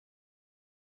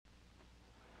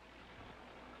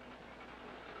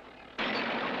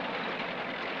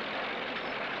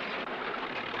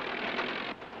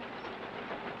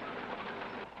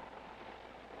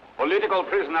Political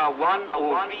prisoner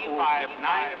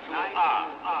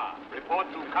 10359R. Report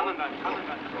to Commandant.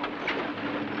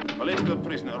 Political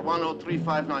prisoner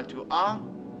 10359R.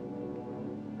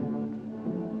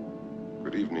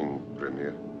 Good evening,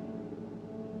 Premier.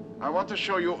 I want to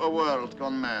show you a world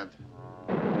gone mad.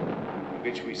 In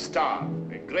which we starve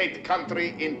a great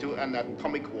country into an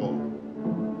atomic war.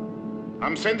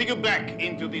 I'm sending you back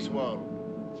into this world.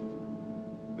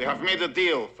 We have made a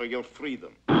deal for your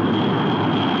freedom.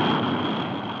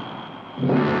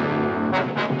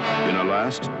 In a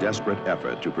last desperate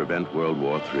effort to prevent World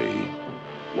War III,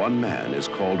 one man is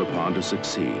called upon to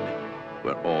succeed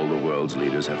where all the world's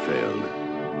leaders have failed.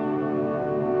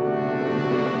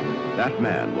 That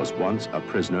man was once a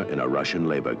prisoner in a Russian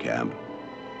labor camp.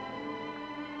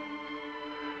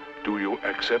 Do you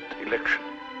accept election?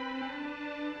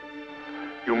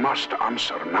 You must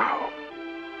answer now.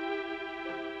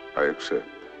 I accept.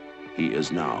 He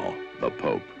is now the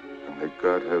Pope. And may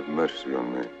God have mercy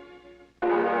on me.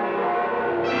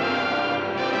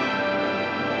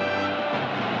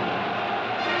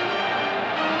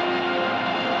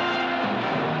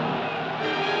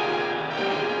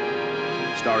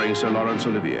 Starring Sir Laurence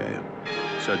Olivier,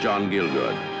 Sir John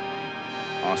Gielgud,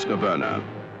 Oscar Werner,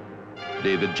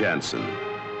 David Jansen,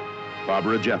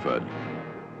 Barbara Jefford,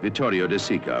 Vittorio De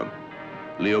Sica,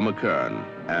 Leo McKern,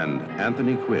 and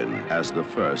Anthony Quinn as the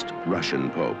first Russian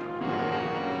Pope.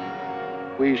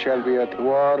 We shall be at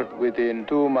war within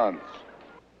 2 months.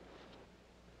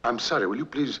 I'm sorry, will you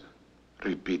please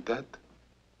repeat that?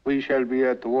 We shall be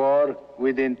at war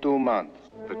within 2 months.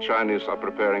 The Chinese are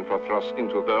preparing for thrust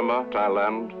into Burma,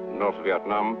 Thailand, North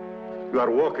Vietnam. You are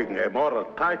walking a moral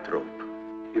tightrope.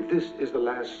 If this is the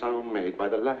last sound made by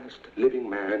the last living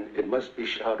man, it must be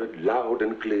shouted loud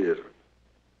and clear.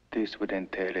 This would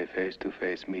entail a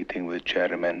face-to-face meeting with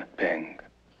Chairman Peng.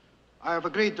 I have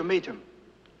agreed to meet him.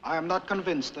 I am not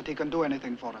convinced that he can do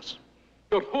anything for us.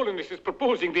 Your Holiness is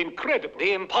proposing the incredible,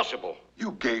 the impossible.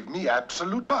 You gave me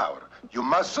absolute power. You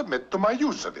must submit to my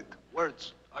use of it.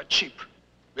 Words are cheap.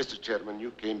 Mr. Chairman,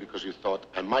 you came because you thought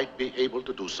I might be able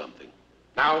to do something.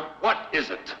 Now, what is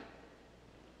it?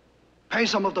 Pay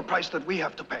some of the price that we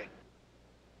have to pay.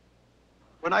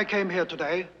 When I came here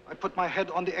today, I put my head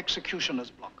on the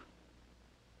executioner's block.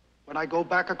 When I go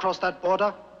back across that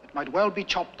border, it might well be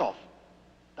chopped off.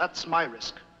 That's my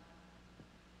risk.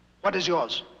 What is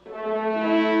yours?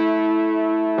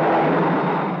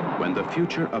 When the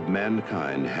future of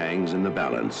mankind hangs in the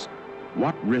balance,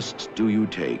 what risks do you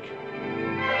take?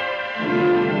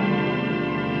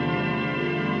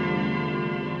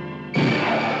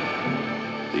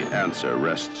 The answer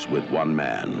rests with one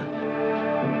man.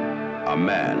 A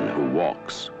man who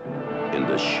walks in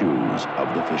the shoes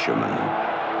of the fisherman.